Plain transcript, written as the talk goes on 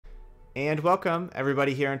And welcome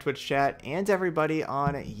everybody here in Twitch chat and everybody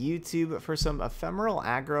on YouTube for some Ephemeral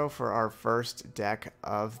Aggro for our first deck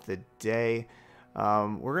of the day.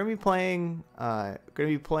 We're gonna be playing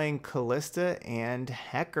Kalista and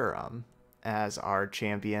Hecarim as our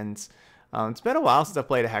champions. It's been a while since I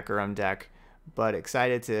played a Hecarim deck, but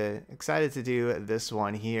excited to do this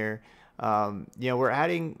one here. We're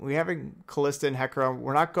having Kalista and Hecarim.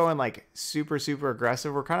 We're not going like super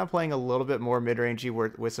aggressive. We're kind of playing a little bit more mid-rangey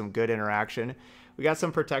with some good interaction. We got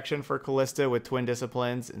some protection for Kalista with Twin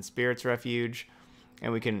Disciplines and Spirit's Refuge,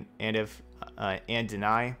 and we can and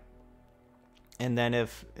deny. And then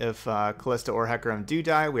if Kalista or Hecarim do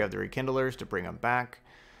die, we have the Rekindlers to bring them back.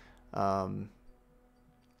 But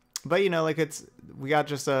we got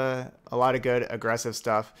just a lot of good aggressive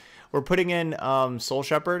stuff. We're putting in Soul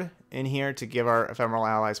Shepherd in here to give our ephemeral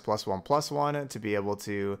allies +1/+1 to be able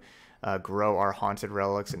to grow our Haunted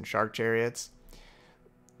Relics and Shark Chariots.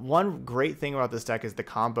 One great thing about this deck is the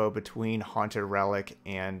combo between Haunted Relic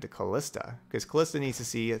and Kalista, because Kalista needs to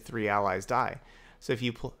see 3 allies die. So if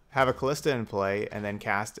you have a Kalista in play and then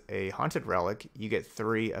cast a Haunted Relic, you get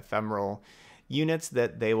 3 ephemeral units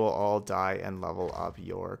that they will all die and level up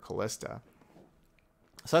your Kalista.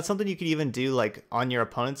 So that's something you could even do like on your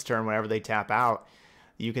opponent's turn whenever they tap out.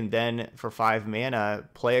 You can then, for 5 mana,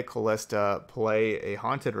 play a Kalista, play a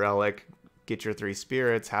Haunted Relic, get your 3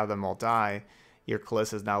 spirits, have them all die. Your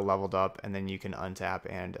Kalista is now leveled up, and then you can untap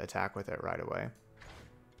and attack with it right away.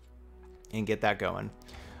 And get that going.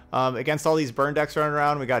 Against all these burn decks running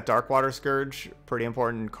around, we got Darkwater Scourge, pretty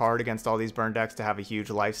important card against all these burn decks to have a huge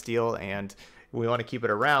lifesteal, and we want to keep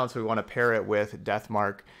it around, so we want to pair it with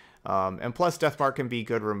Deathmark. And plus, Deathmark can be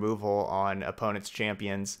good removal on opponent's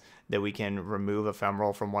champions, that we can remove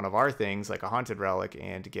Ephemeral from one of our things, like a Haunted Relic,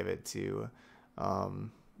 and give it to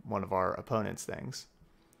one of our opponent's things.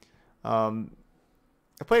 I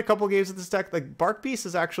played a couple games with this deck. Like Bark Beast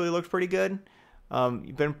has actually looked pretty good.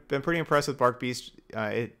 Been pretty impressed with Bark Beast.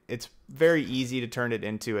 It's very easy to turn it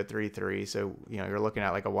into a 3/3. So you're looking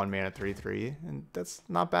at like a 1-mana 3/3, and that's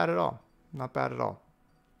not bad at all. Not bad at all.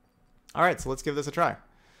 All right, so let's give this a try.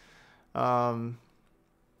 And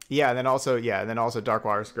then also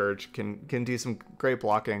Darkwater Scourge can do some great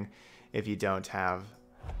blocking if you don't have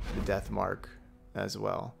the Deathmark as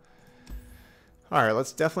well. All right,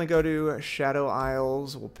 let's definitely go to Shadow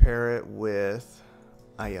Isles. We'll pair it with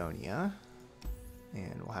Ionia,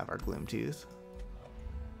 and we'll have our Gloomtooth.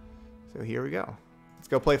 So here we go. Let's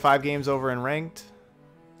go play 5 games over in Ranked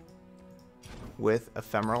with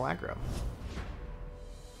Ephemeral Aggro.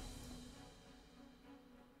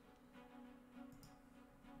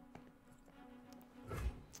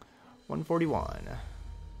 $141.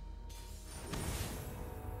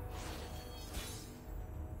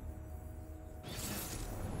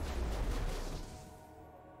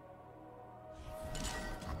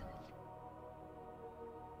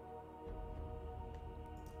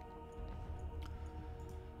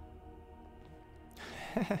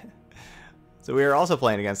 So we are also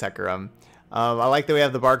playing against Hecarim. I like that we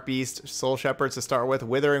have the Bark Beast, Soul Shepherds to start with.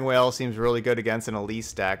 Withering Wail seems really good against an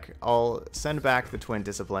Elise deck. I'll send back the Twin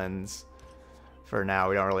Disciplines for now.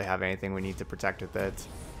 We don't really have anything we need to protect with it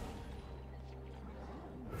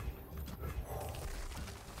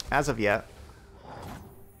as of yet.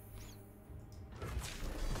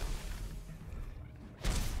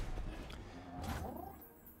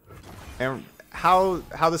 And how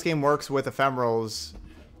this game works with ephemerals,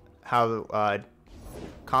 how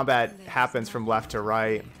combat happens from left to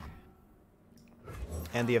right,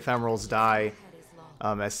 and the ephemerals die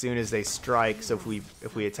as soon as they strike. So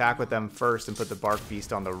if we attack with them first and put the Bark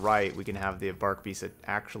Beast on the right, we can have the Bark Beast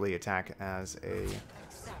actually attack as a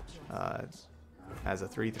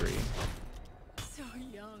 3/3. So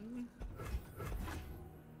young.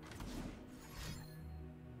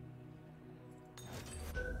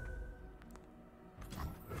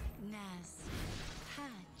 Nest,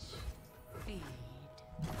 hatch, feed.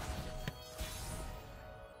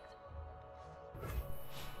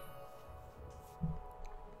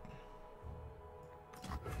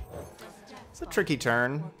 It's a tricky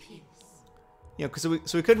turn, because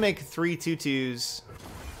we could make 3 2/2s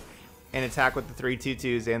and attack with the 3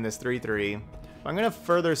 2/2s and this 3/3. I'm gonna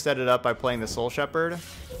further set it up by playing the Soul Shepherd,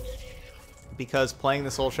 because playing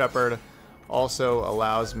the Soul Shepherd also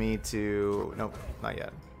allows me to not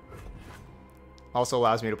yet. Also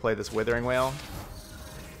allows me to play this Withering Wail.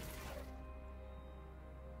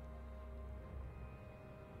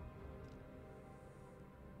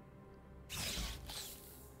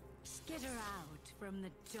 Skitter out from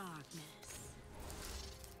the darkness.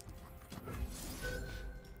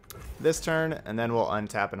 this turn, and then we'll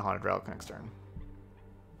untap and Haunted Relic next turn.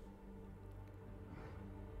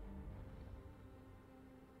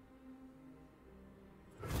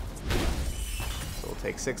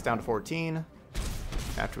 Take 6 down to 14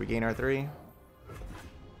 after we gain our 3.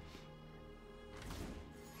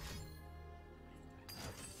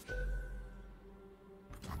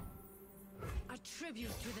 A tribute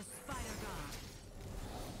to the spider god.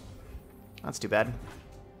 That's too bad.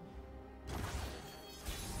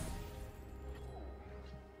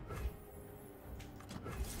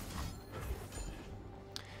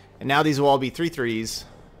 And now these will all be 3/3s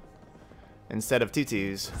instead of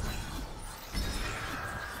 2/2s.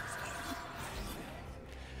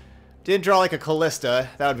 Did draw like a Kalista.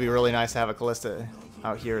 That would be really nice to have a Kalista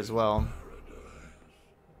out here as well.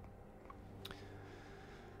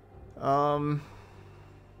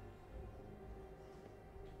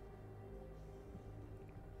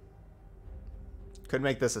 Could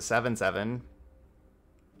make this a 7/7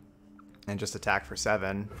 and just attack for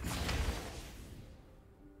 7.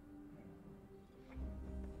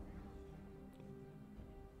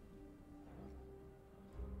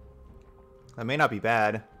 That may not be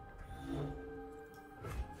bad.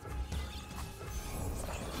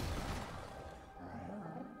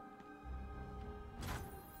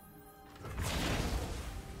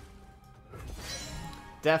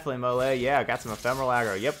 Definitely Mole. Yeah, got some Ephemeral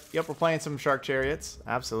Aggro. Yep, we're playing some Shark Chariots.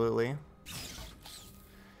 Absolutely.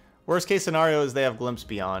 Worst case scenario is they have Glimpse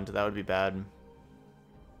Beyond. That would be bad.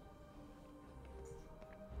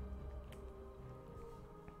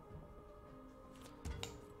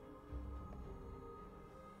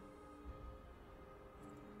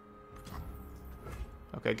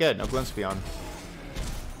 Okay, good. No Glimpse Beyond.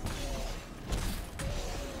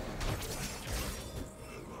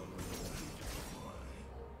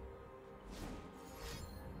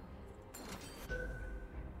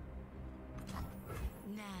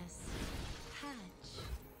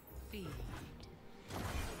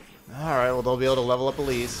 Alright, well, they'll be able to level up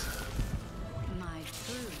Elise. My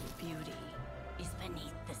true beauty is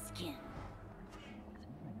beneath the skin.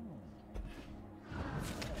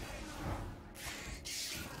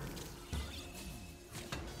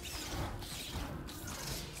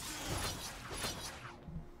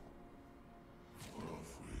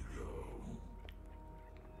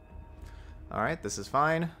 Alright, this is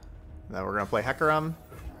fine. Now we're going to play Hecarim.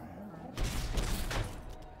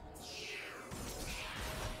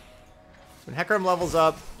 When Hecarim levels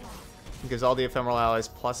up, it gives all the ephemeral allies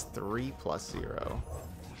 +3/+0.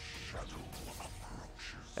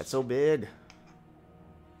 That's so big.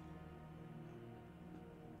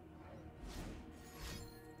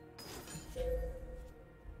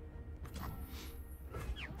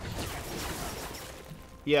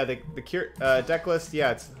 Yeah, the deck list.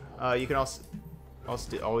 Yeah, it's you can also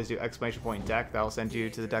always do exclamation point deck. That'll send you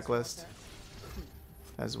to the deck list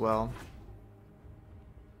as well.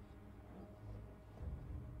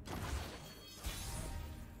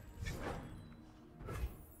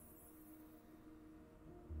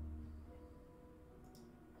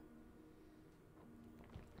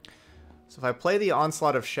 So if I play the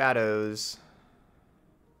Onslaught of Shadows,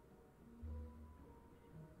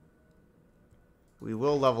 we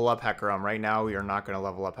will level up Hecarim. Right now, we are not going to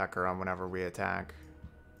level up Hecarim whenever we attack.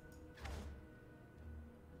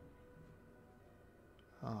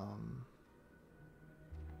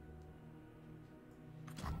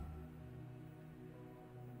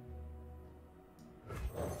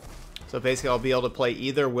 So basically, I'll be able to play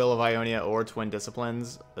either Will of Ionia or Twin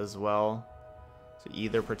Disciplines as well. So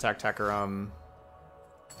either protect Hecarim.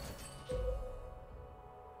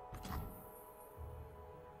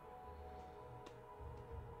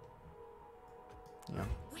 Yeah.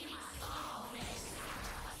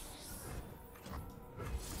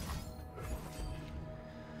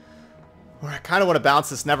 Or I kind of want to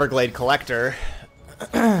bounce this Neverglade Collector.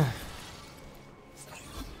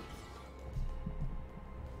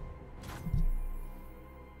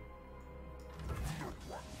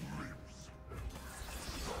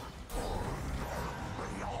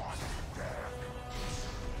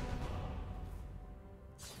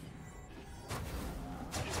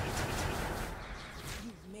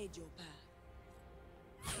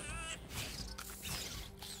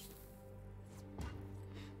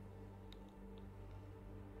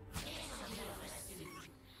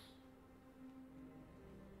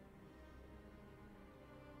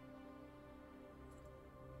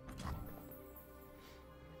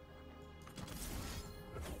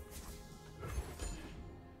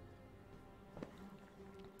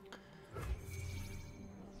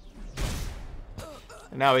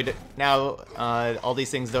 Now all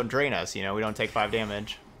these things don't drain us, you know, we don't take 5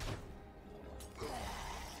 damage.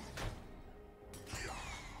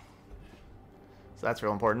 So that's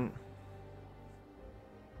real important.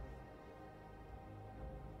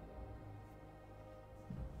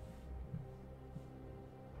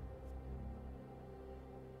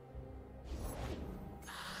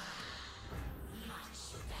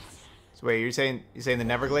 So wait, you're saying the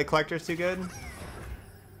Neverglade collector is too good?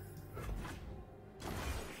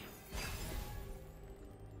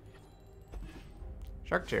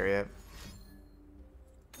 Shark Chariot.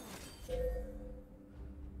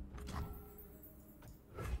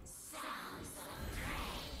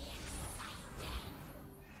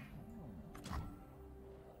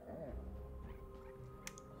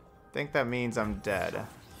 I think that means I'm dead.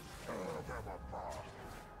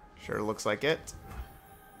 Sure looks like it.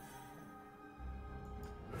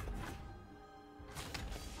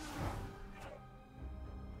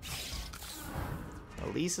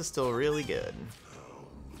 Elise is still really good.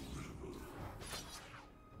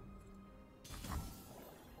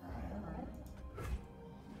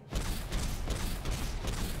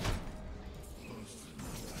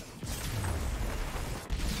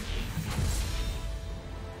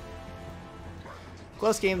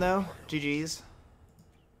 Close game though. GG's.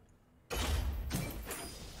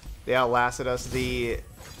 They outlasted us. The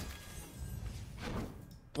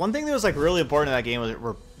one thing that was like really important in that game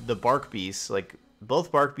were the Bark Beasts. Like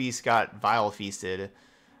both Bark Beasts got Vile Feasted,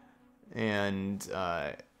 and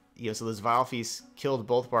you know, so those Vile Feasts killed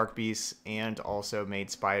both Bark Beasts and also made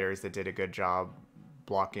spiders that did a good job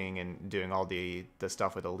blocking and doing all the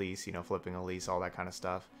stuff with Elise. You know, flipping Elise, all that kind of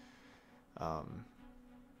stuff.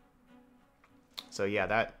 So yeah,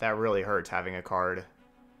 that really hurts, having a card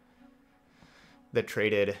that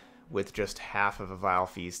traded with just half of a Vile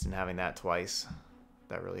Feast and having that twice.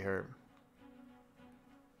 That really hurt.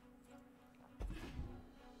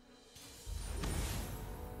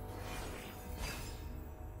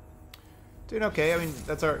 Doing okay. I mean,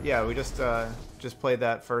 that's our, yeah, we just played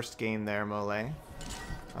that first game there, Mole. That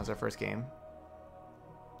was our first game.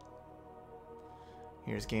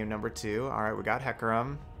 Here's game number 2. All right, we got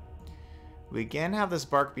Hecarim. We again have this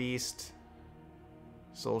Bark Beast,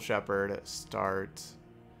 Soul Shepherd start.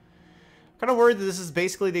 Kind of worried that this is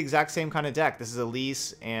basically the exact same kind of deck. This is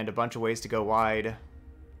Elise and a bunch of ways to go wide.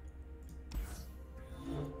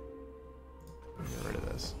 Get rid of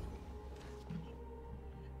this.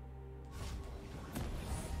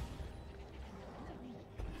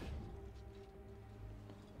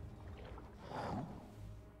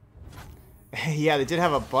 Yeah, they did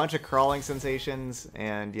have a bunch of crawling sensations,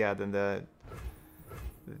 and yeah, then the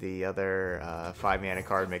other 5-mana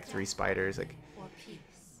card make 3 spiders. Like,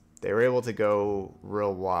 they were able to go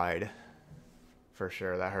real wide, for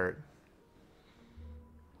sure. That hurt,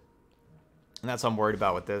 and that's what I'm worried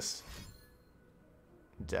about with this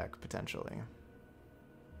deck potentially.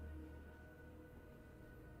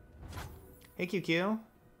 Hey, QQ.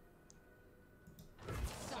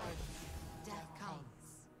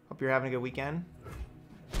 Hope you're having a good weekend.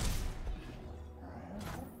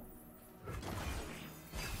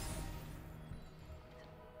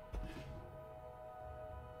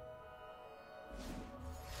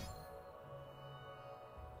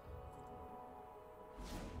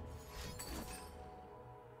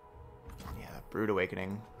 Yeah, Brood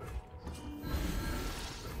Awakening.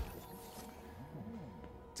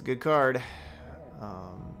 It's a good card.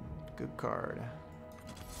 Good card.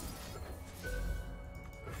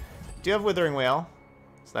 Do have Withering Wail,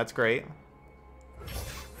 so that's great.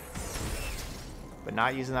 But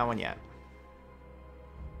not using that one yet.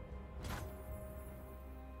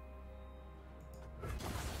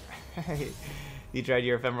 You tried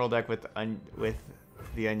your Ephemeral deck with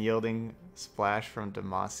the Unyielding Splash from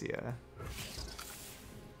Demacia.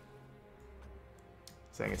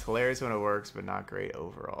 Saying it's hilarious when it works, but not great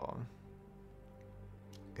overall.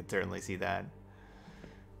 Could certainly see that.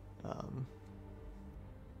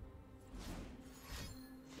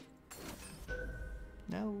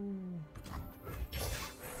 No.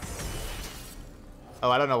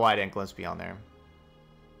 Oh, I don't know why I didn't Glimpse Beyond there.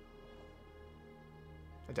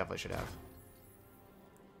 I definitely should have.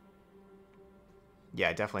 Yeah,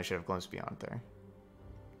 I definitely should have Glimpse Beyond there.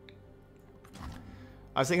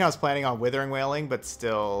 I was thinking I was planning on Withering Wailing, but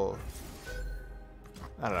still...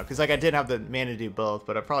 I don't know, because like I did have the mana to do both,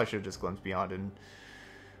 but I probably should have just Glimpse Beyond and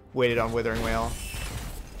waited on Withering Wail.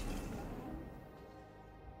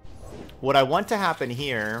 What I want to happen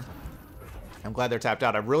here, I'm glad they're tapped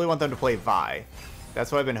out. I really want them to play Vi.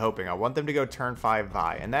 That's what I've been hoping. I want them to go turn 5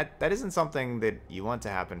 Vi. And that isn't something that you want to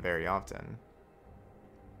happen very often.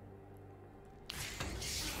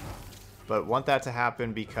 But want that to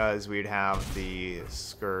happen because we'd have the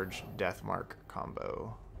Scourge Deathmark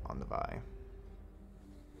combo on the Vi.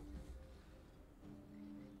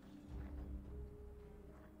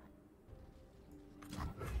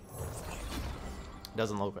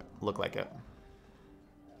 Doesn't look like it.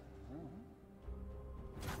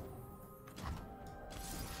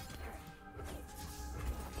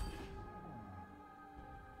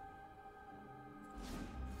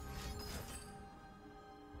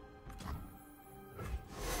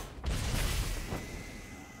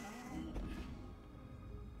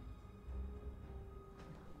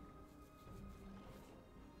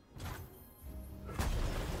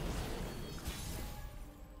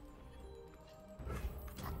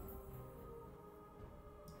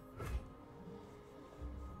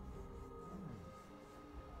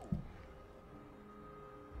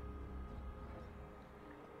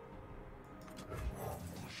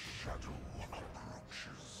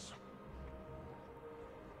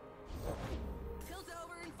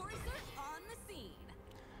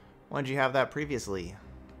 When did you have that previously?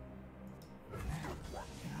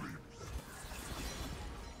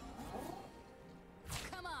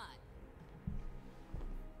 Come on.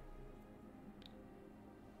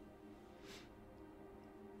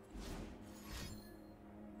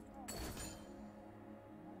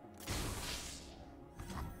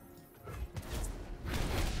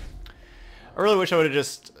 I really wish I would have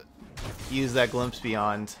just used that Glimpse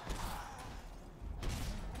Beyond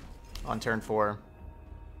on turn 4.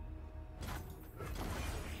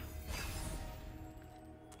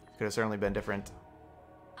 Could have certainly been different.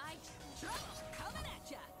 Coming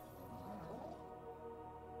at ya.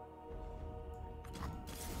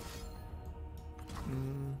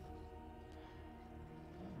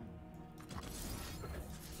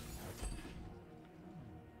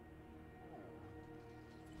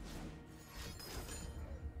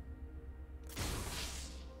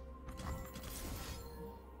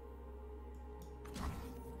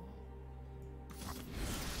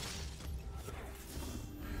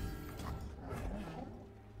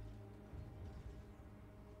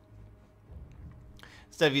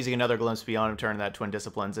 Instead of using another Glimpse Beyond, I'm turning that Twin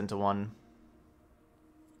Disciplines into one.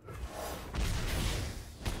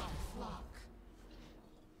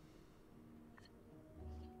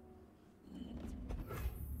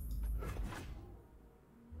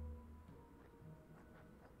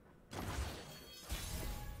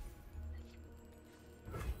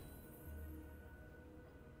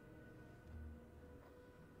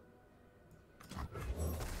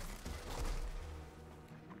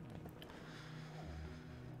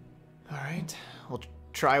 Alright, we'll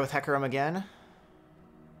try with Hecarim again.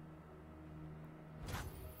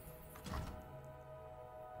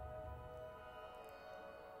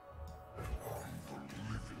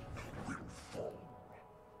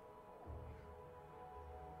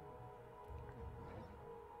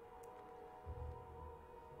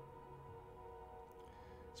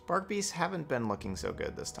 Bark Beasts haven't been looking so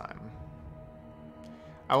good this time.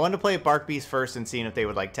 I wanted to play Bark Beast first and seeing if they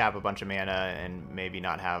would like tap a bunch of mana and maybe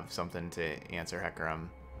not have something to answer Hecarim.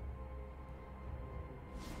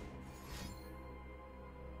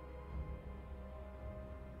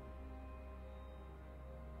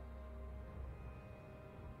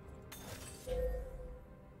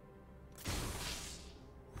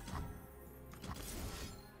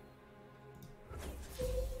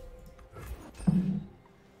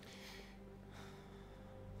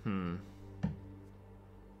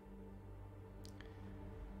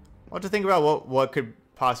 What to think about what could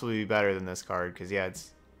possibly be better than this card, because yeah,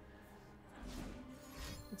 it's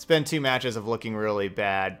been 2 matches of looking really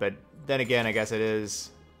bad, but then again, I guess it is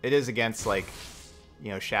against like, you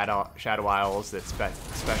know, Shadow Isles that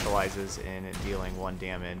specializes in dealing 1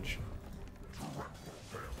 damage.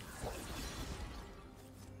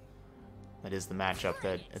 That is the matchup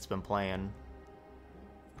that it's been playing.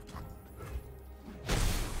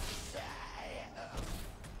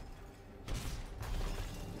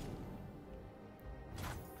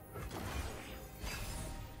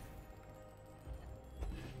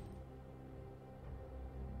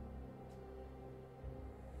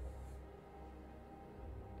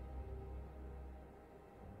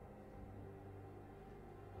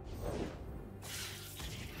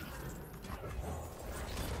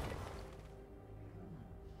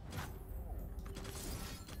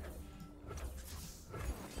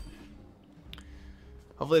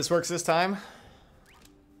 Hopefully this works this time.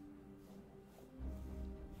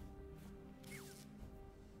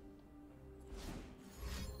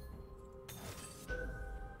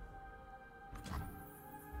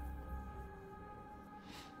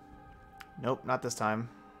 Nope, not this time.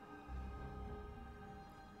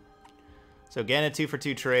 So again, a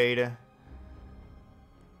 2-for-2 trade.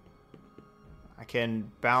 I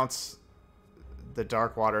can bounce the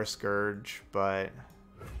Darkwater Scourge, but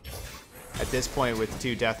at this point, with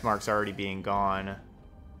 2 death marks already being gone,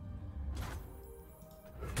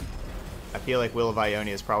 I feel like Will of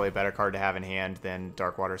Ionia is probably a better card to have in hand than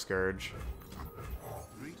Darkwater Scourge.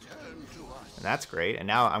 And that's great. And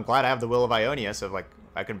now I'm glad I have the Will of Ionia, so like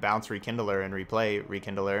I can bounce Rekindler and replay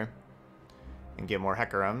Rekindler and get more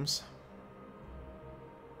Hecarims.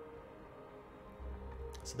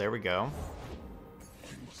 So there we go.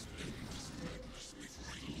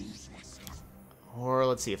 Or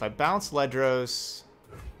let's see, if I bounce Ledros,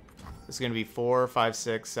 this is going to be 4, 5,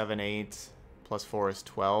 6, 7, 8, plus 4 is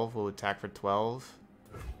 12. We'll attack for 12.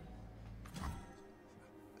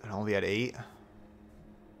 And I'll be at 8.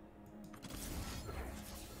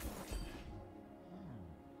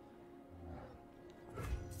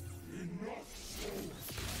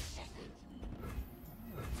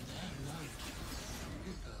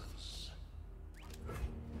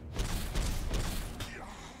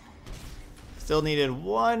 Still needed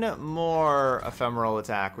one more ephemeral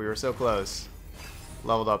attack. We were so close.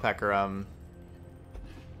 Leveled up Hecarim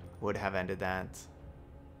would have ended that.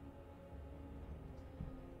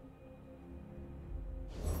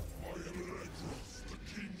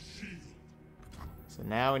 So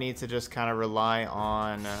now we need to just kind of rely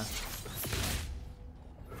on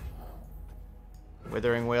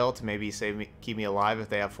Withering Wail to maybe save me, keep me alive if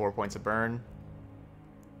they have 4 points of burn.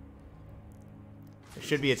 They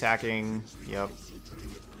should be attacking. Yep.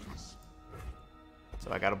 So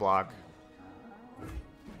I gotta block.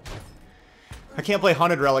 I can't play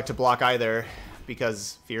Haunted Relic to block either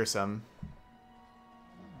because Fearsome.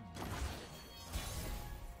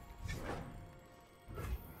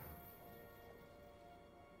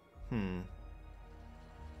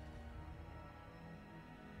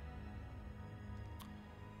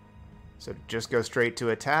 So just go straight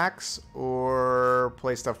to attacks or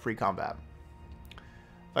play stuff pre-combat.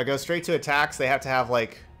 If I go straight to attacks, they have to have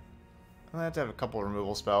like... I have to have a couple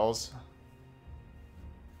removal spells.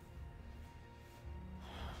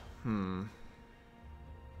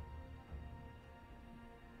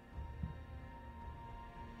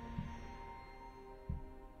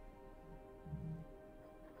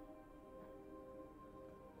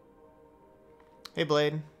 Hey,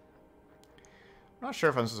 Blade. I'm not sure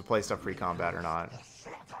if I'm supposed to play stuff pre-combat or not.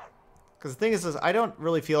 Because the thing is, I don't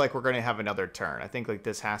really feel like we're going to have another turn. I think like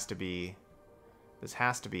this has to be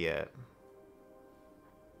it.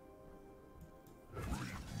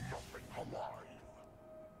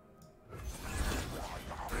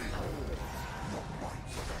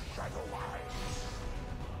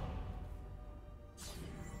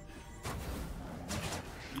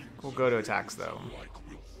 We'll go to attacks though.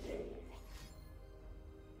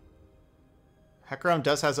 Hecarim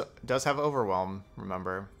does have Overwhelm,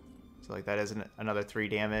 remember. So like that is another 3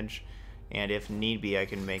 damage. And if need be, I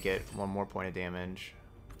can make it 1 more point of damage.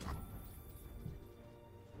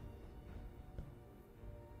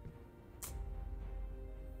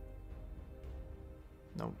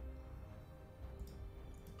 Nope.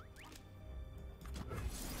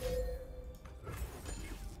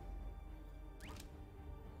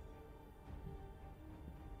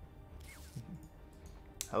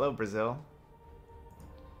 Hello, Brazil.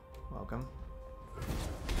 Welcome.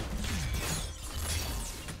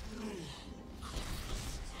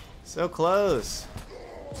 So close.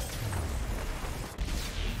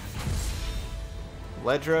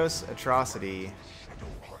 Ledros Atrocity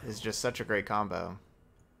is just such a great combo.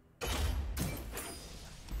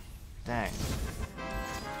 Dang.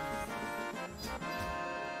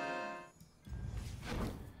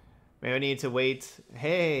 Maybe I need to wait.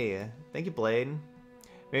 Hey, thank you, Blade.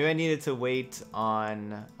 Maybe I needed to wait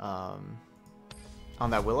on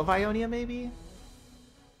that Will of Ionia, maybe?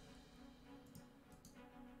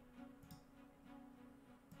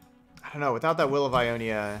 I don't know, without that Will of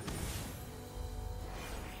Ionia,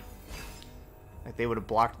 like they would have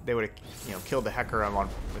blocked, they would have, you know, killed the Hecarim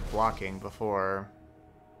with blocking before.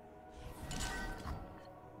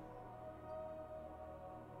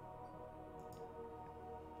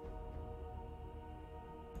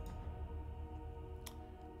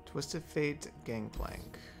 Twisted Fate,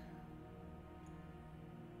 Gangplank.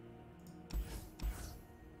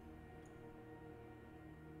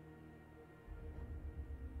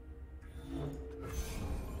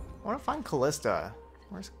 I want to find Kalista.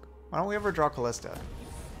 Why don't we ever draw Kalista?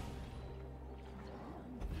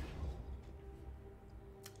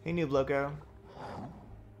 Hey, Noob Loco.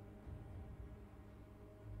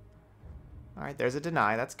 Alright, there's a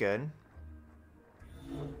deny. That's good.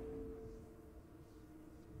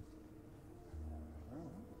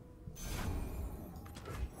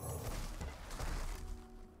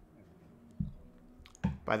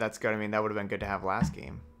 By that's good, I mean that would have been good to have last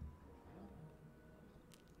game.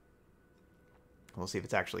 We'll see if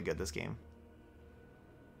it's actually good this game.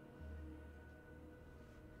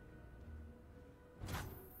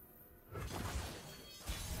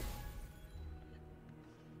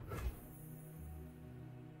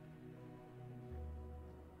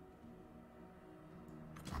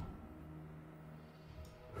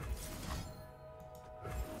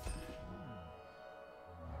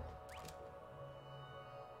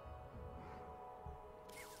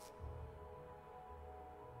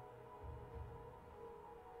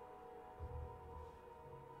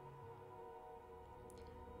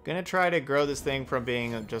 Gonna try to grow this thing from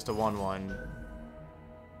being just a 1/1.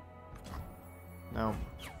 No.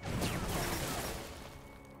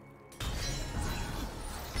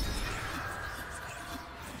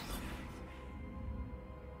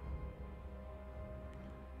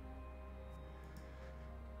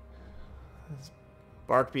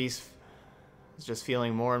 Bark Beast It's just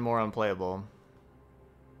feeling more and more unplayable.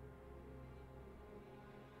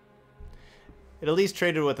 It at least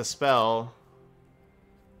traded with a spell,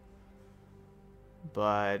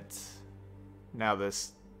 but now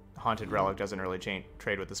this Haunted Relic doesn't really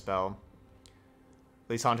trade with the spell. At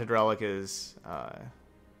least Haunted Relic is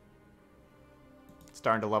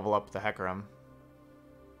starting to level up the Hecarim.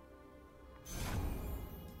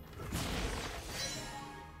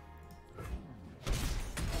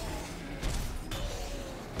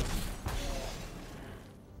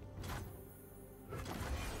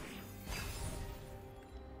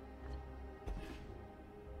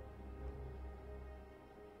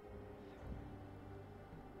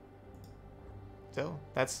 So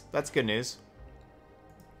that's good news.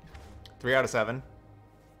 3 out of 7.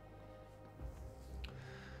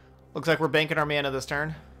 Looks like we're banking our mana this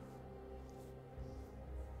turn.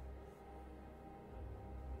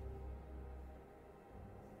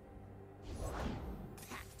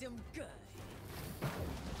 Packed 'em good.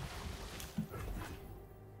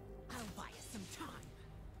 I'll buy us some time.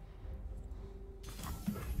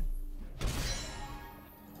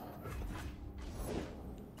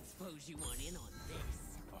 Suppose you want in on this.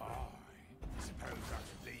 I suppose I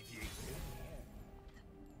should leave you here.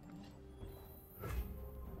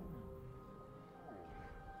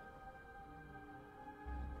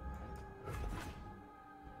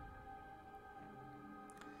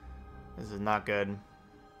 This is not good.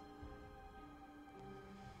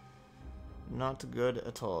 Not good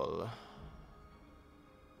at all.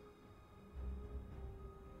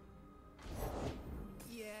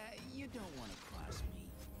 Yeah, you don't want to cross me.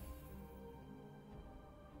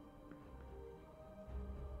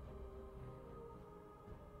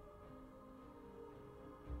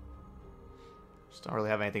 Just don't really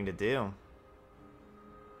have anything to do.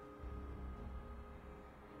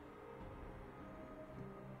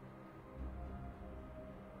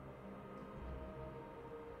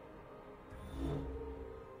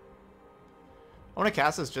 I want to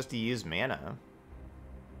cast this just to use mana.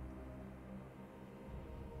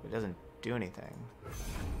 It doesn't do anything.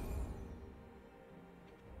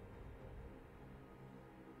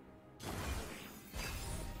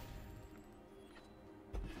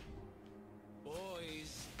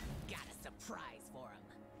 Boys, got a surprise for 'em.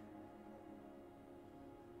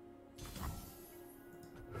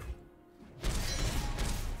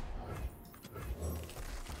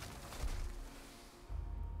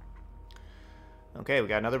 Okay, we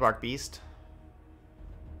got another Bark Beast.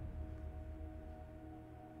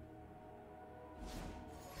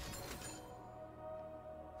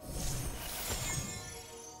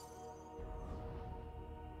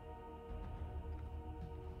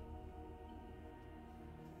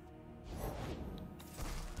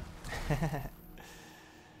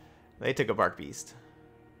 They took a Bark Beast.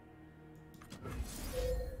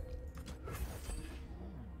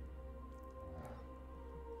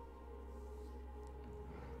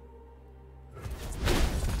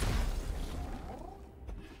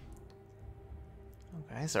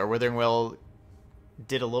 Okay, so our Withering Well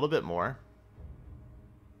did a little bit more.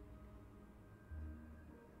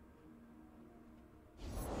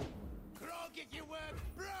 Grog if you work,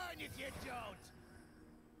 burn if you don't.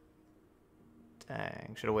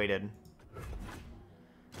 Dang, should have waited.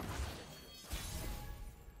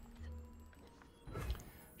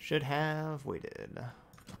 Should have waited.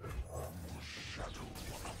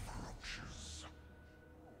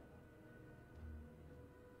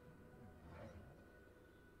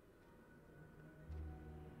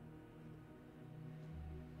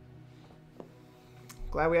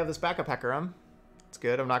 Glad we have this backup Hecarim. It's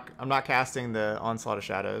good. I'm not casting the Onslaught of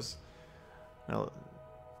Shadows. I'll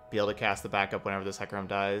be able to cast the backup whenever this Hecarim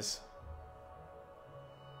dies.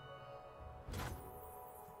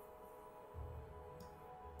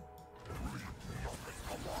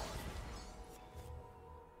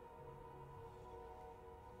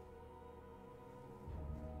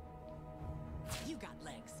 You got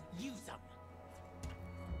legs. Use them.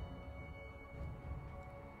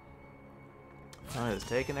 Oh, it's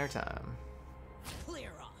taking their time.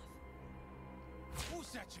 Clear off.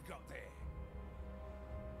 What's that you got there?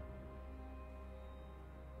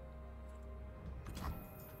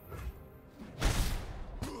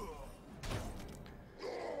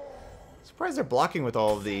 Surprised they're blocking with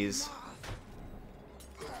all of these.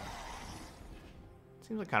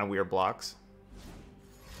 Seems like kind of weird blocks.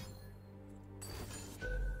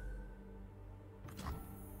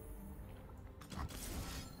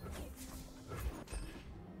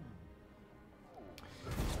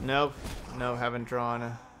 Nope. No, haven't drawn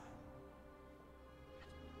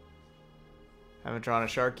a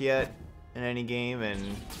shark yet in any game,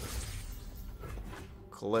 and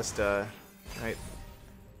Kalista, right?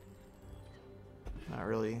 Not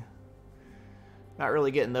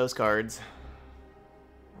really getting those cards.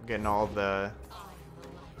 We're getting all the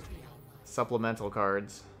supplemental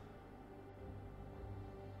cards.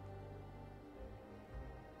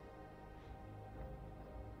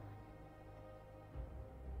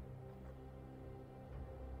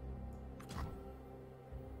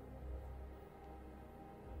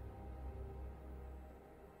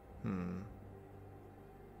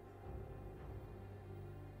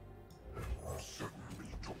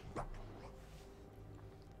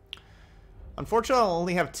 Unfortunately, I'll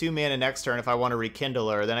only have 2 mana next turn if I want to rekindle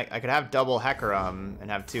her. Then I could have double Hecarim and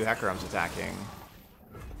have 2 Hecarims attacking.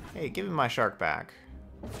 Hey, give me my shark back.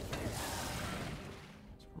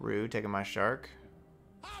 Rude, taking my shark.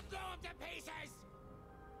 I'll blow him to pieces.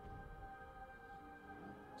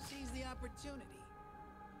 Seize the opportunity.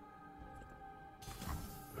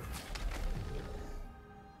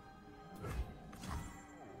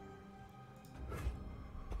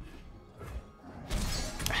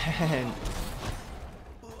 And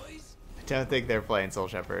I don't think they're playing Soul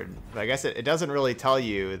Shepherd, but I guess it doesn't really tell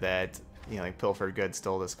you that, you know, like Pilfered Goods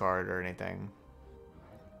stole this card or anything.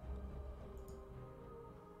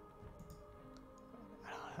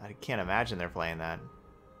 I can't imagine they're playing that.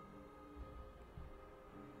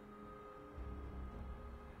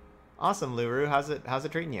 Awesome, Luru. How's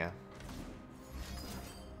it treating you?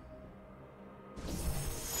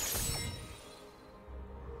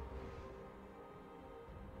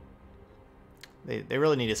 They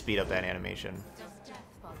really need to speed up that animation. Does death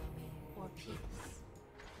follow me, or peace?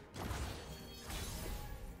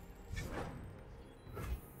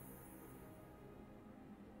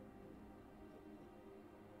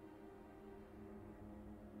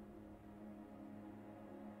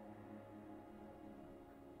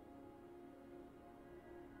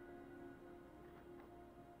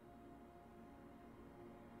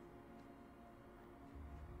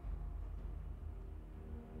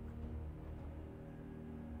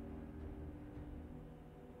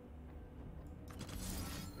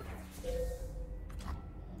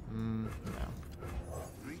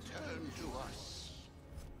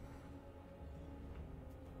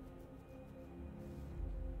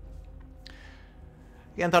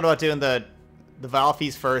 Again, thought about doing the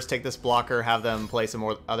Valfies first, take this blocker, have them play some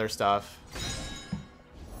more other stuff.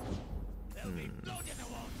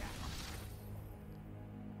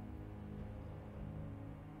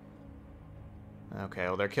 Okay,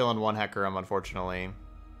 well they're killing 1 Hecarim, unfortunately.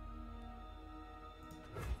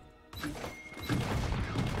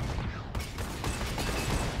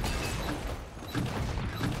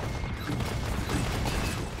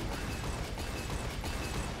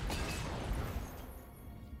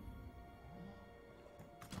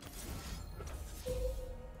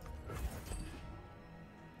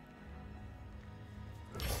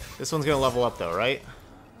 This one's gonna level up though, right?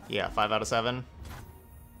 Yeah, 5 out of 7.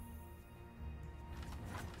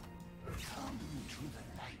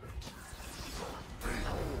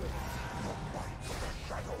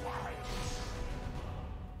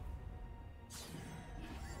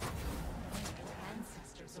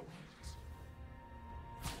 Ancestors await.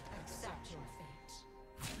 Accept your fate.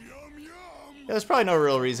 Yeah, there's probably no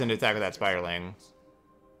real reason to attack with that Spiderling.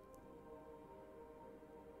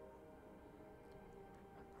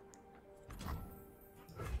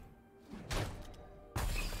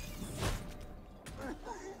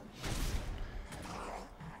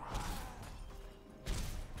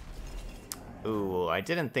 Ooh, I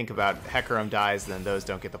didn't think about Hecarim dies, then those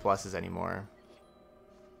don't get the pluses anymore.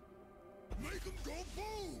 Make 'em go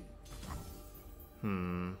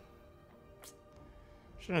boom.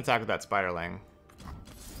 Shouldn't attack with that Spiderling.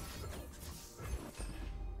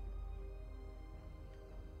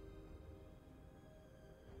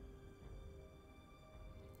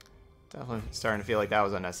 Definitely starting to feel like that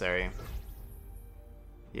was unnecessary.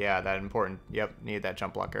 Yeah, that important. Yep, needed that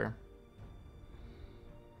jump blocker.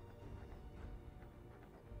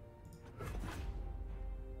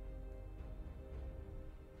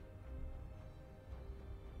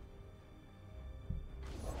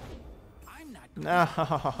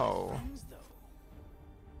 No.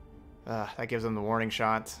 That gives him the warning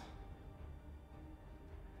shot.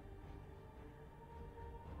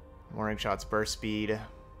 Warning shot's burst speed.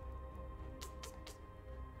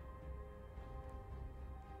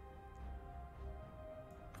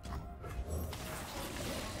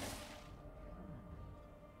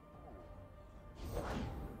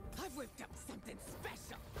 I've whipped up something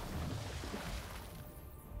special.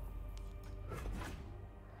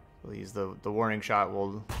 We'll use the warning shot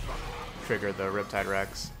will trigger the Riptide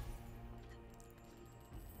Rex.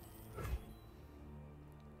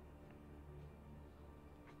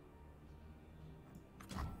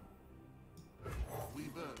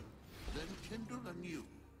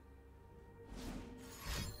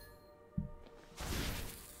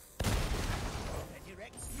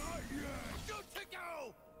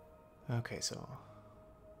 Okay, so 1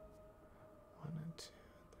 and 2,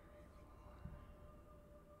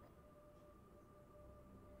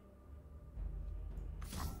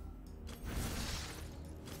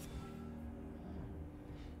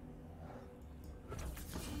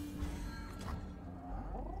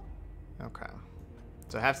 3. Okay.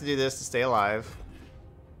 So I have to do this to stay alive.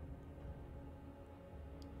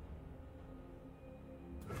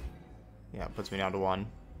 Yeah, it puts me down to 1.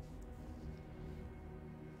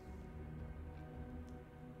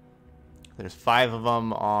 There's 5 of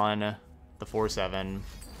them on the 4/7.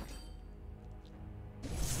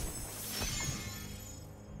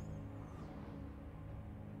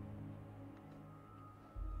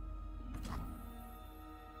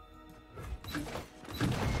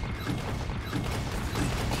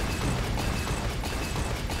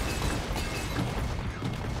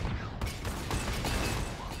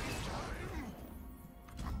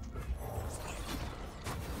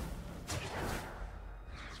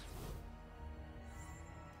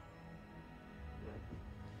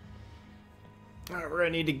 Alright, we're gonna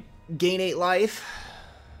need to gain 8 life.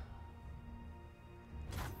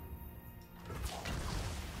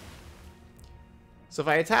 So if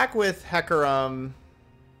I attack with Hecarim,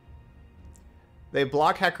 they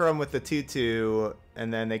block Hecarim with the 2/2,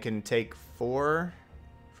 and then they can take 4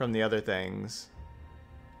 from the other things.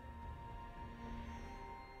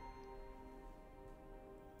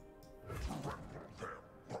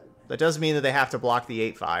 That does mean that they have to block the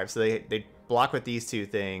 8/5, so they block with these 2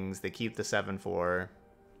 things, they keep the 7/4.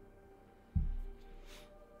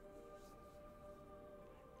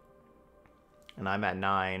 And I'm at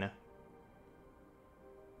 9.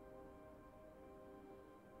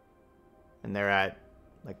 And they're at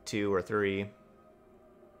like 2 or 3.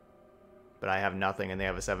 But I have nothing and they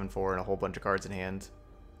have a 7/4 and a whole bunch of cards in hand.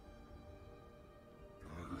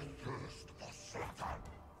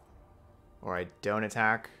 Or I don't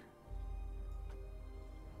attack.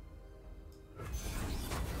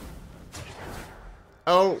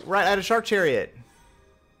 Oh, right, I had a Shark Chariot.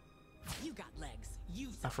 You got legs.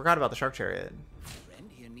 Use I forgot about the Shark Chariot.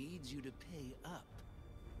 friend here needs you to pay up.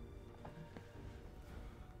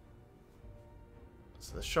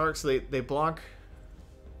 So the Sharks, they block...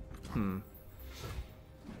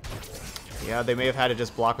 Yeah, they may have had to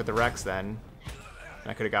just block with the Rex then. And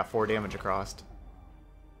I could have got 4 damage across.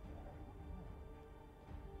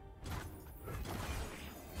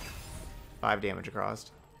 Five damage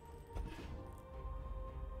across.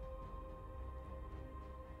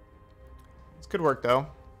 This could work though.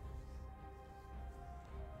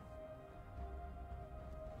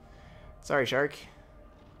 Sorry, Shark.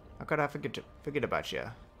 How could I forget about you?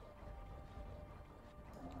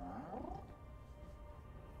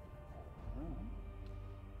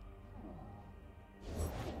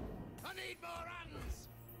 I need more hands.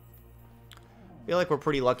 I feel like we're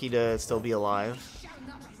pretty lucky to still be alive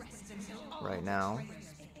right now.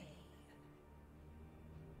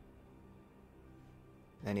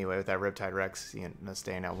 Anyway, with that Riptide Rex, you know,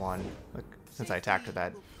 staying at 1. Look, since I attacked with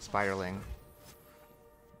that Spiderling.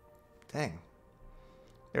 Dang.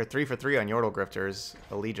 They're 3 for 3 on Yordle Grifters.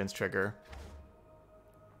 Allegiance trigger.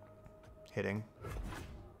 Hitting.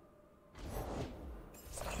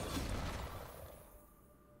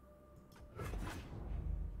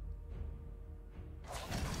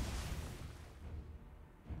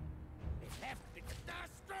 They have to be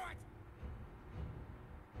destroyed.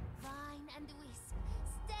 Vine and Wisp,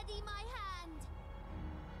 steady my hand.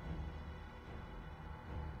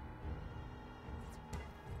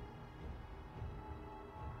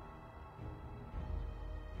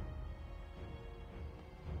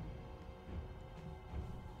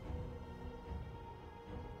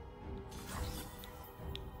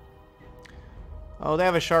 Oh, they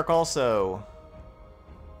have a Shark also.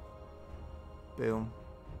 Boom.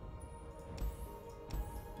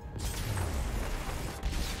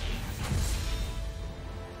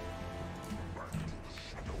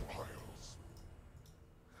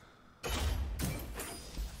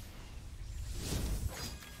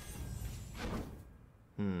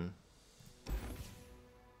 Can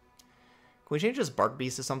we change this Bark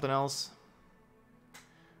Beast to something else?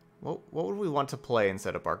 What would we want to play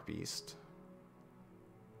instead of Bark Beast?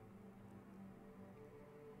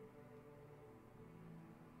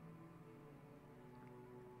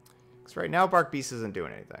 Because right now Bark Beast isn't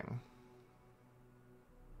doing anything.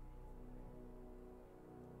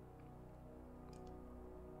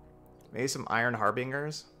 Maybe some Iron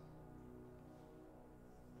Harbingers?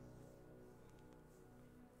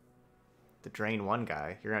 The Drain 1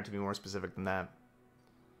 guy. You're going to have to be more specific than that.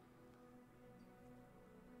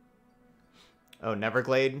 Oh,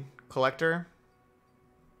 Neverglade Collector?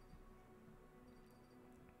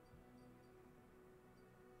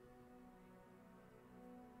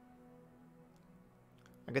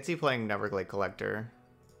 I could see playing Neverglade Collector.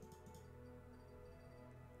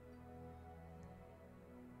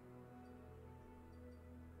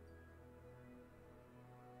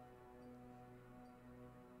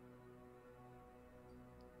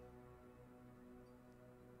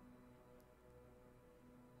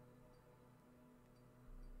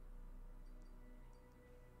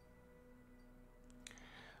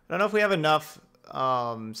 I don't know if we have enough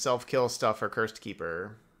self-kill stuff for Cursed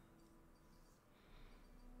Keeper.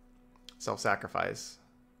 Self-sacrifice.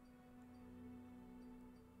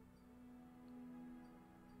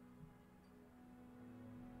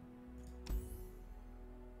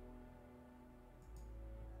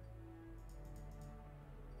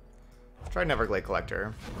 Try Neverglade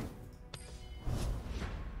Collector.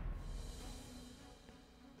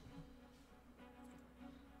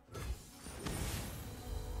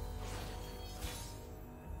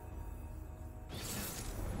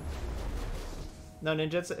 No,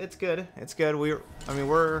 Ninja, it's good. It's good. I mean,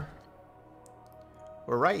 we're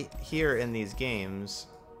right here in these games,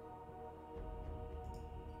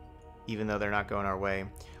 even though they're not going our way.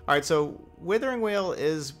 All right, so Withering Whale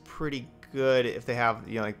is pretty good if they have,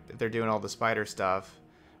 you know, like if they're doing all the spider stuff.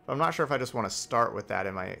 But I'm not sure if I just want to start with that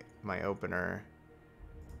in my opener.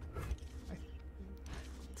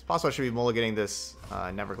 It's possible I should be mulliganing this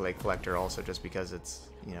Neverglade Collector also, just because it's,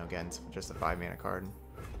 you know, again, it's just a 5-mana card.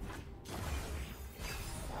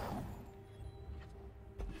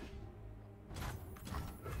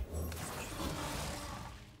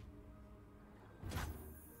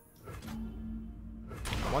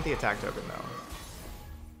 I want the attack token, though.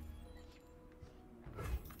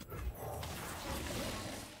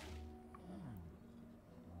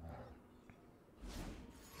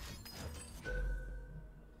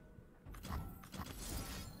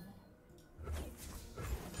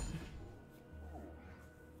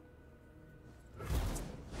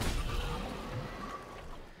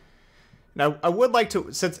 Now, I would like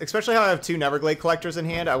to, since especially how I have 2 Neverglade Collectors in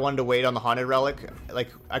hand, I wanted to wait on the Haunted Relic. Like,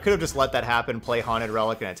 I could have just let that happen, play Haunted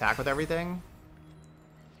Relic, and attack with everything.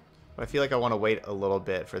 But I feel like I want to wait a little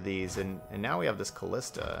bit for these, and now we have this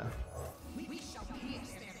Kalista.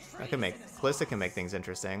 Kalista can make things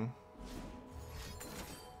interesting.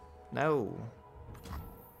 No.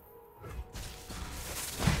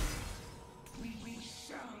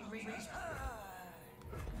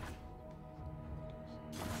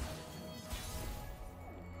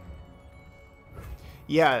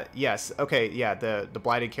 Yeah, yes. Okay, yeah, the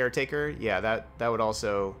Blighted Caretaker. Yeah, that would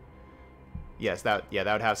also, yes, that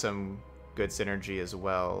would have some good synergy as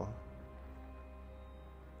well.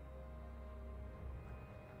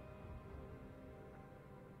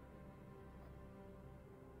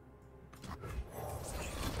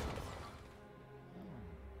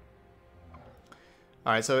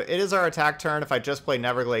 All right, so it is our attack turn. If I just play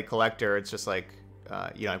Neverglade Collector, it's just like,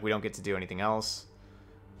 you know, we don't get to do anything else.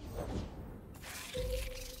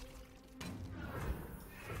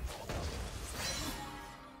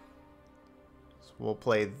 We'll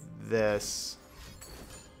play this.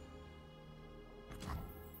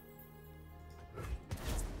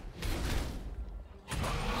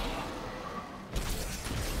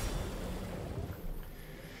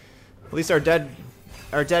 At least our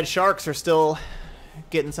dead sharks are still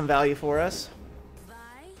getting some value for us. Vi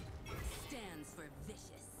stands for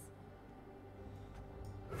vicious.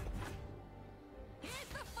 Here's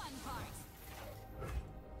the fun part.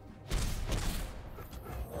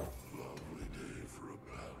 Lovely day for a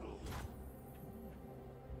battle.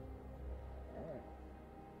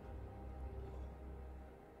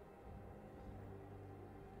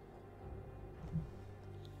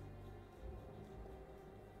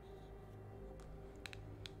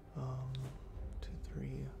 Two,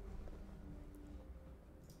 three.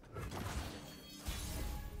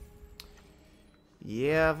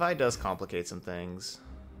 Yeah, Vi does complicate some things.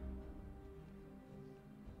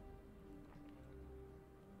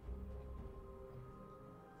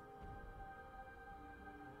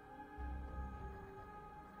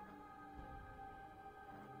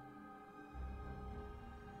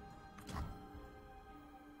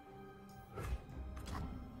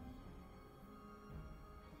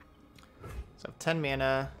 So I have 10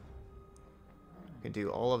 mana. I can do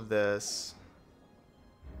all of this.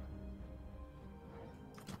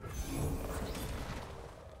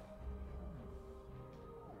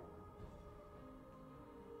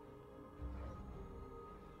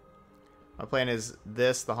 My plan is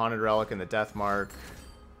this, the Haunted Relic, and the Death Mark.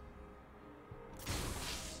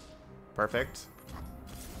 Perfect.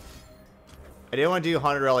 I didn't want to do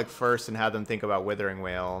Haunted Relic first and have them think about Withering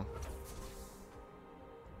Whale.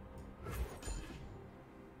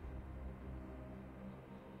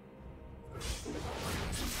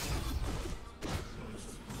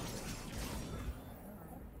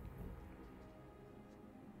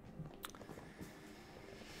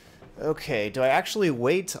 Okay, do I actually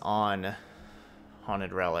wait on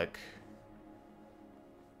Haunted Relic?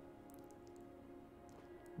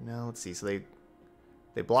 No, let's see. So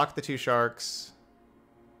they block the 2 sharks.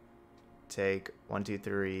 Take 1, 2,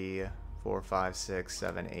 3, 4, 5, 6,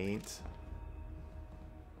 7, 8.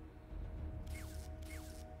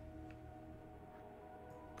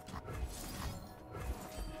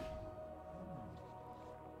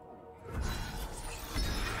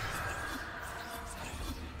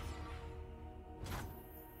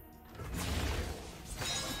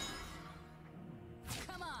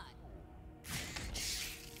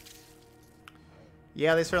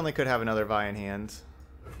 Yeah, they certainly could have another Vi in hand.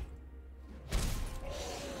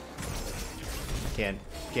 Can't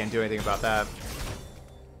do anything about that.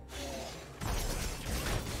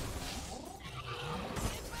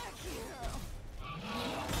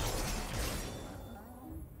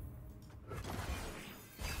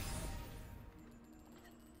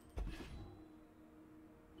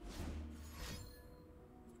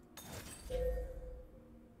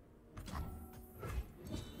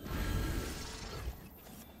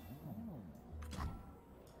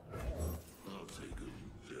 I'll take him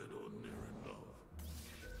dead or near enough.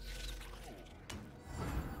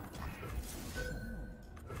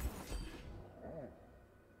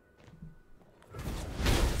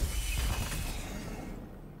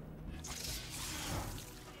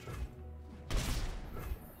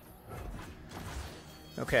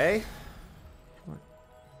 Okay.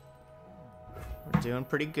 We're doing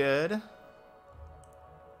pretty good.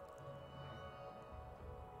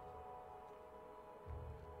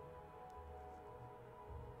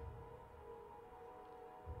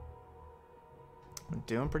 We're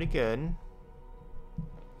doing pretty good.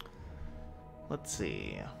 Let's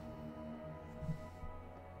see.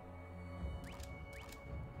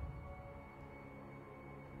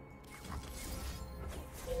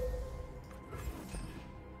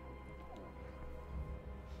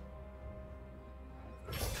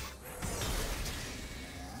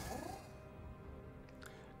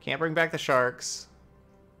 Can't bring back the sharks.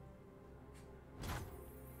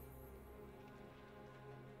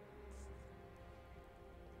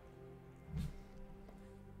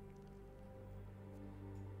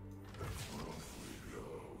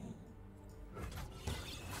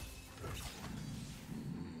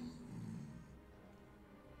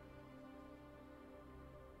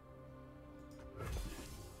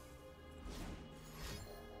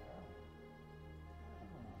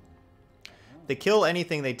 They kill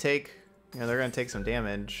anything they take, you know, they're gonna take some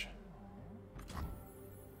damage.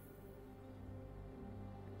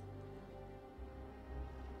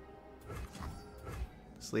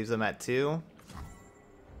 This leaves them at 2.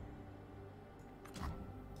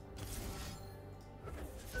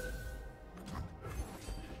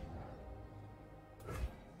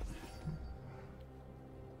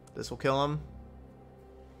 This will kill him.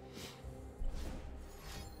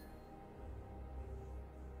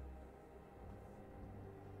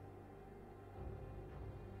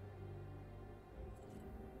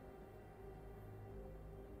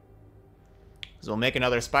 So we'll make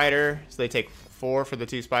another spider. So they take 4 for the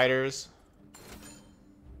 2 spiders.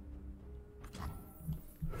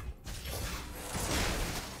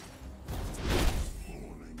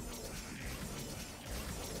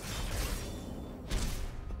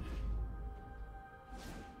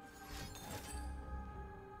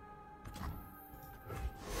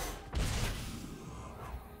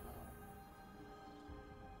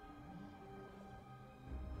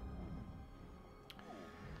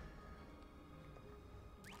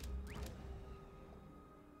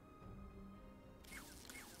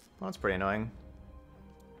 Well, that's pretty annoying.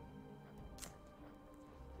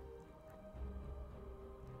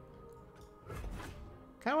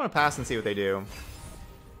 Kind of want to pass and see what they do.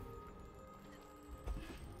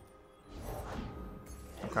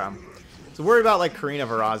 Okay. So worried about like Karina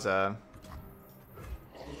Varaza.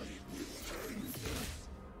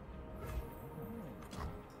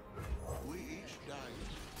 We each died,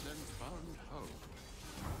 then found hope.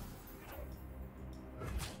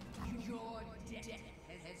 Your death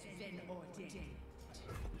has been ordained.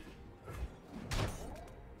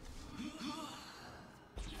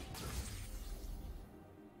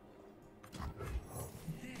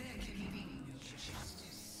 There can be no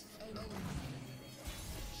justice, only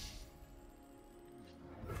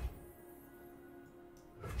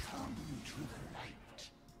come to the light.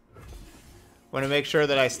 Want to make sure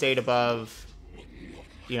that I stayed above,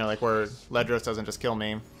 you know, like where Ledros doesn't just kill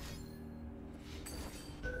me.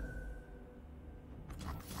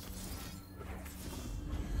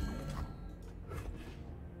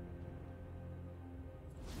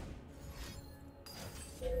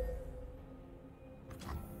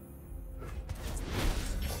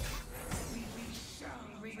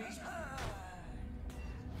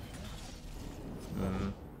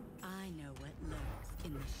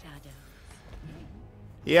 shadows.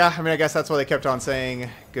 Yeah, I mean, I guess that's why they kept on saying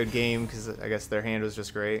good game, because I guess their hand was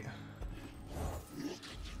just great.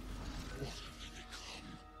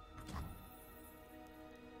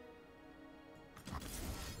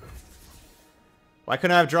 Why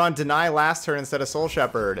couldn't I have drawn Deny last turn instead of Soul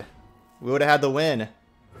Shepherd? We would have had the win.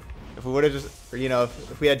 If we would have just, you know,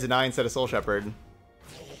 if we had Deny instead of Soul Shepherd.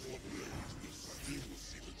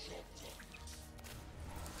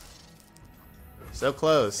 So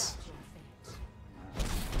close.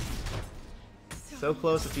 So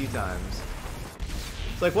close a few times.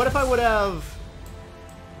 It's like, what if I would have...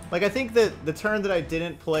 Like, I think that the turn that I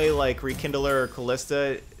didn't play, like, Rekindler or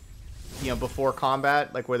Kalista, you know, before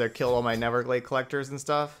combat, like, where they kill all my Neverglade collectors and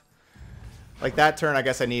stuff. Like, that turn, I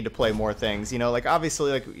guess I need to play more things. You know, like,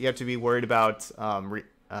 obviously, like, you have to be worried about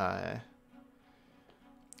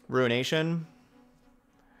Ruination,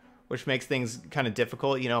 which makes things kind of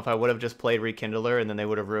difficult. You know, if I would have just played Rekindler and then they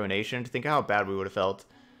would have Ruination, think how bad we would have felt.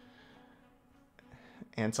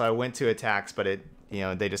 And so I went to attacks, but it, you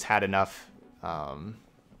know, they just had enough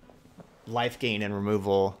life gain and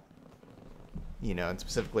removal, you know, and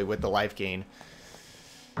specifically with the life gain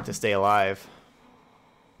to stay alive.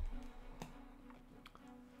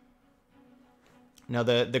 No,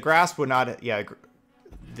 the grasp would not, yeah,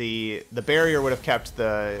 the barrier would have kept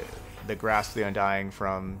the grasp of the Undying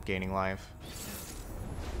from gaining life.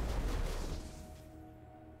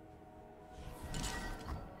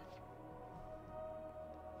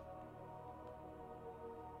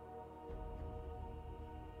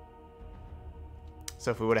 So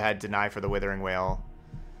if we would have had Deny for the Withering Whale,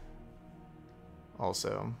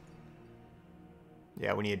 also,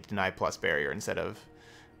 yeah, we need Deny plus Barrier instead of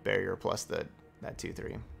Barrier plus that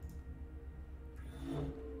 2/3.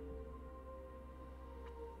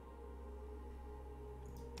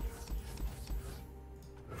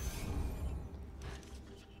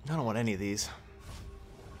 I don't want any of these.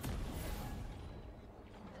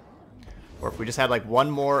 Or if we just had like one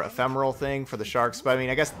more ephemeral thing for the sharks, but I mean,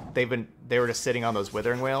 I guess they were just sitting on those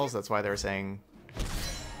Withering Whales. That's why they were saying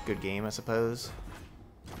good game, I suppose.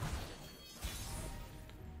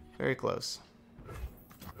 Very close.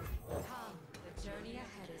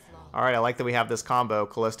 All right, I like that we have this combo: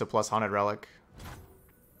 Kalista plus Haunted Relic.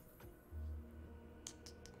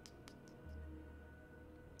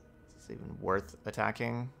 Is it even worth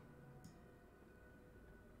attacking?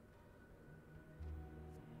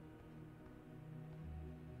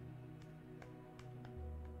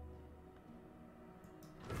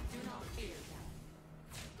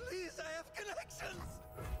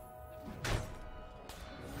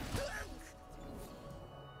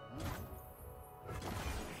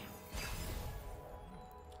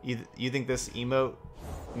 You think this emote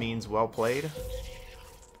means well played?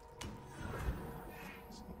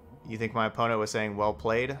 You think my opponent was saying well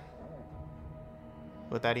played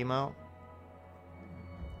with that emote?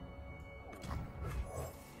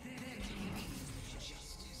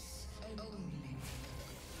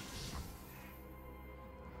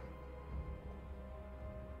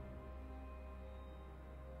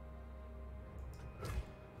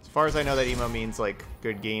 As far as I know, that emo means like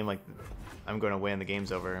good game, like I'm going to win, the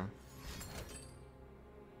game's over.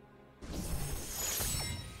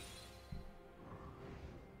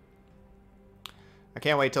 I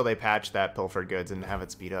can't wait till they patch that Pilfered Goods and have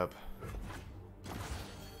it speed up.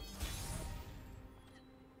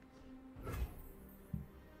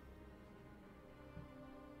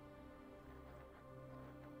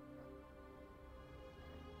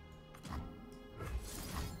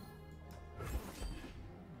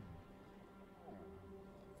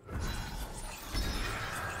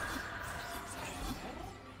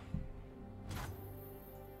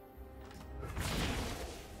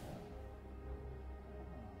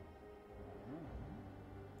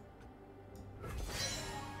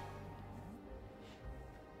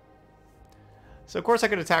 So of course I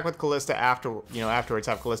could attack with Kalista afterwards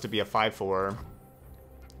have Kalista be a 5/4,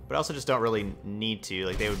 but I also just don't really need to.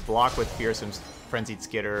 Like, they would block with Fearsome Frenzied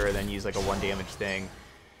Skitter and then use like a 1 damage thing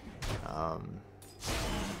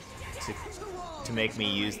to make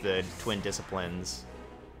me use the Twin Disciplines.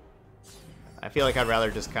 I feel like I'd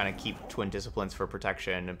rather just kind of keep Twin Disciplines for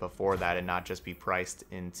protection before that and not just be priced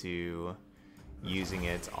into using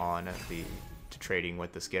it on to trading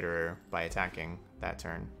with the Skitterer by attacking that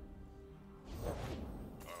turn. I'll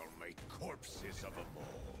make corpses of them all.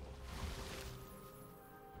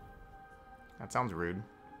 That sounds rude.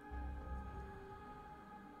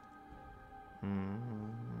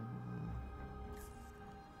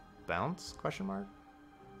 Bounce? Question mark?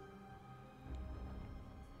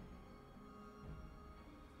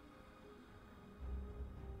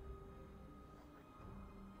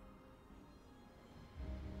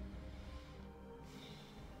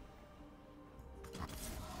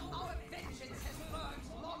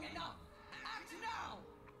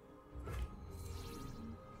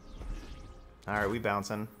 Alright, we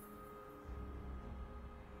bouncing.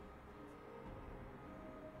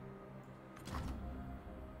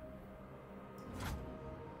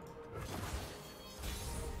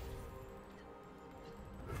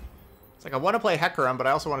 It's like I want to play Hecarim, but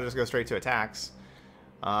I also want to just go straight to attacks.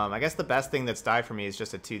 I guess the best thing that's died for me is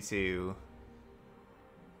just a 2/2.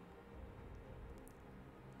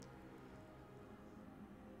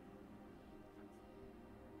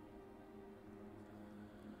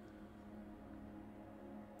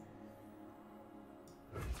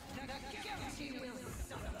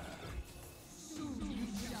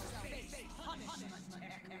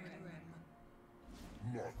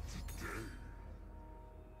 Not today.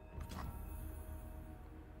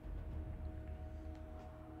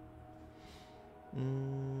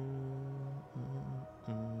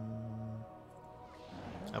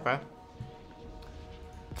 Okay.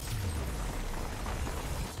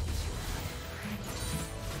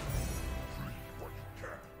 What you can,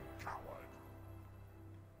 coward.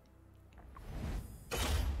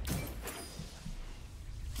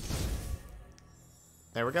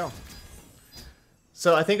 There we go.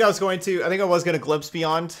 So I think I was going to glimpse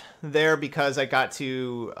beyond there because I got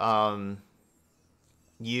to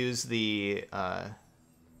use the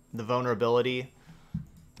vulnerability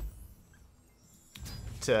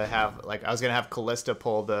to have, like, I was gonna have Kalista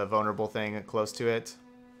pull the vulnerable thing close to it.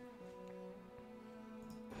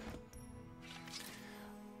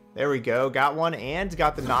 There we go, got one and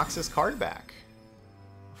got the Noxus card back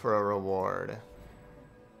for a reward.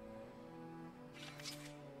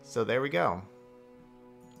 So there we go.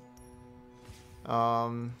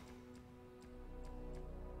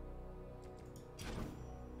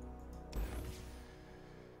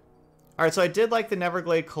 Alright, so I did like the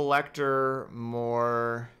Neverglade Collector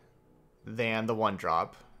more than the one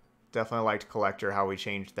drop. Definitely liked Collector, how we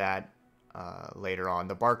changed that later on.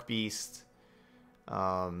 The Bark Beast, you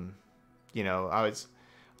know, I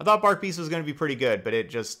thought Bark Beast was going to be pretty good, but it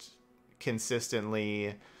just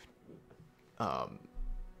consistently,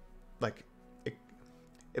 like,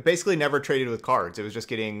 it basically never traded with cards. It was just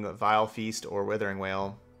getting Vile Feast or Withering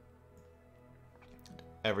Wail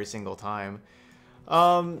every single time.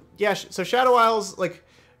 Yeah, so Shadow Isles, like,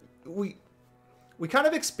 we kind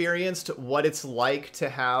of experienced what it's like to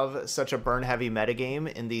have such a burn-heavy metagame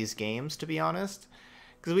in these games, to be honest.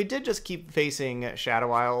 Because we did just keep facing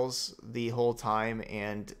Shadow Isles the whole time,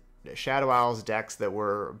 and Shadow Isles decks that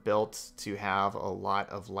were built to have a lot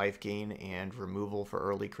of life gain and removal for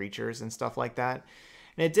early creatures and stuff like that.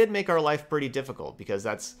 And it did make our life pretty difficult, because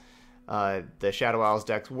that's the Shadow Isles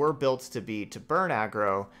decks were built to burn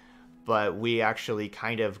aggro, but we actually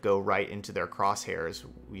kind of go right into their crosshairs,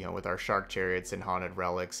 you know, with our Shark Chariots and Haunted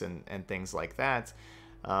Relics and things like that.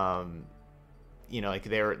 You know, like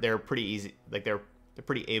they're pretty easy, like they're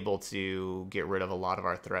pretty able to get rid of a lot of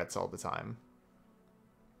our threats all the time.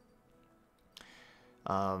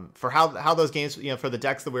 For how those games, you know, for the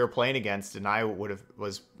decks that we were playing against, Deny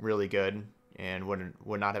was really good and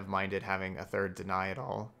would not have minded having a third Deny at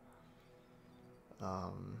all.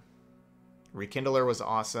 Rekindler was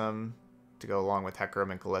awesome to go along with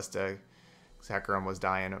Hecarim and Kalista, because Hecarim was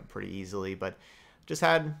dying pretty easily, but just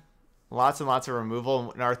had lots and lots of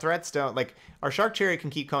removal. And our threats don't, like, our Shark Chariot can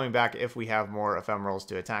keep coming back if we have more Ephemerals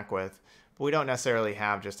to attack with, but we don't necessarily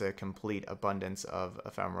have just a complete abundance of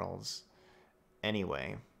Ephemerals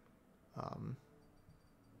anyway.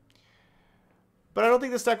 But I don't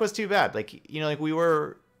think this deck was too bad. Like, you know, like we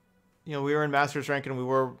were in Masters rank and we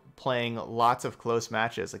were playing lots of close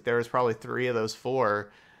matches. Like, there was probably 3 of those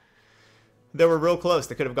 4 that were real close.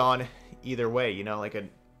 That could have gone either way, you know, like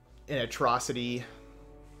an Atrocity,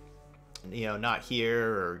 you know, not here,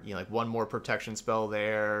 or, you know, like one more protection spell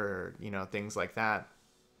there, or, you know, things like that.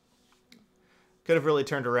 Could have really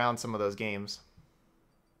turned around some of those games.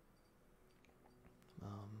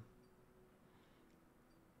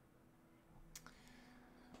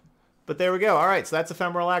 But there we go. All right, so that's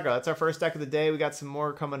Ephemeral Aggro. That's our first deck of the day. We got some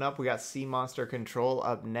more coming up. We got Sea Monster Control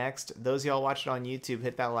up next. Those of y'all watching on YouTube,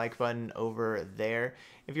 hit that like button over there.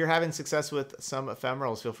 If you're having success with some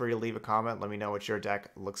Ephemerals, feel free to leave a comment. Let me know what your deck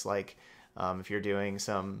looks like. If you're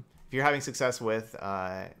having success with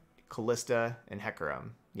Kalista and Hecarim,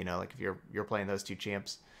 you know, like if you're playing those 2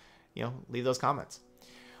 champs, you know, leave those comments.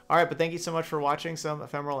 All right, but thank you so much for watching some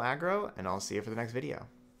Ephemeral Aggro, and I'll see you for the next video.